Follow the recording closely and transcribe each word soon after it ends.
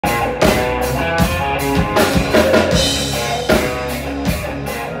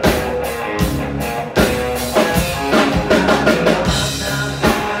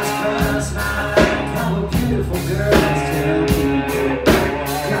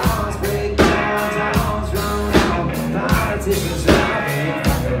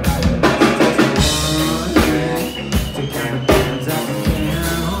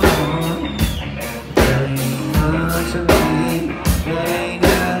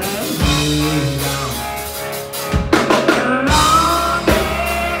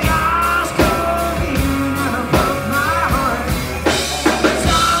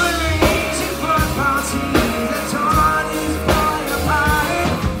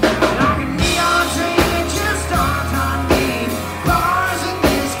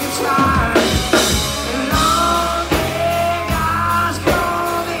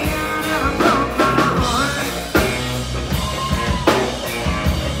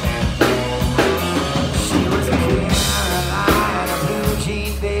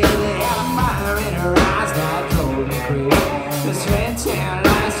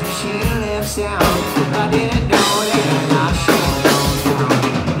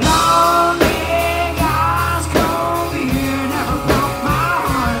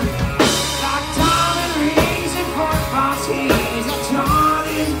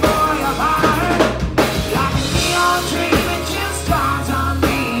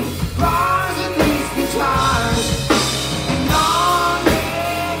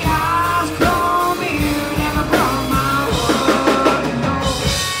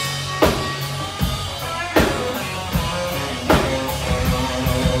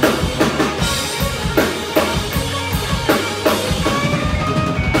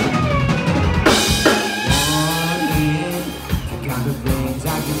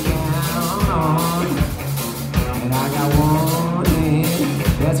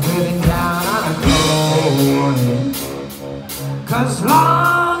warning. 'Cause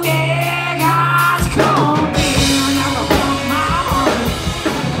long neck eyes cold beer never broke my heart.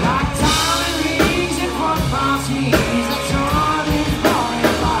 Like diamond rings and football tees that tore this boy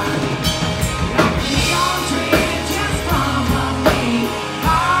apart. Like a neon tree just from me,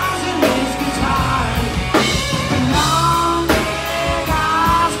 eyes in this guitar. Long neck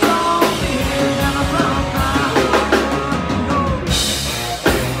eyes cold beer never broke my heart.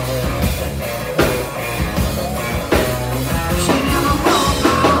 She never broke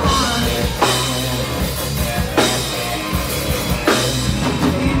my heart.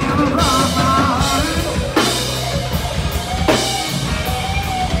 She never broke my heart.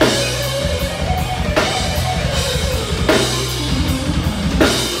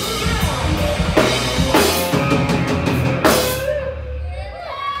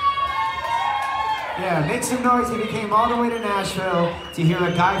 Yeah, make some noise if you came all the way to Nashville to hear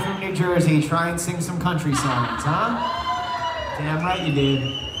a guy from New Jersey try and sing some country songs, huh? Damn right you did.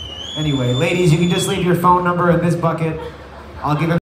 Anyway, ladies, you can just leave your phone number in this bucket. I'll give it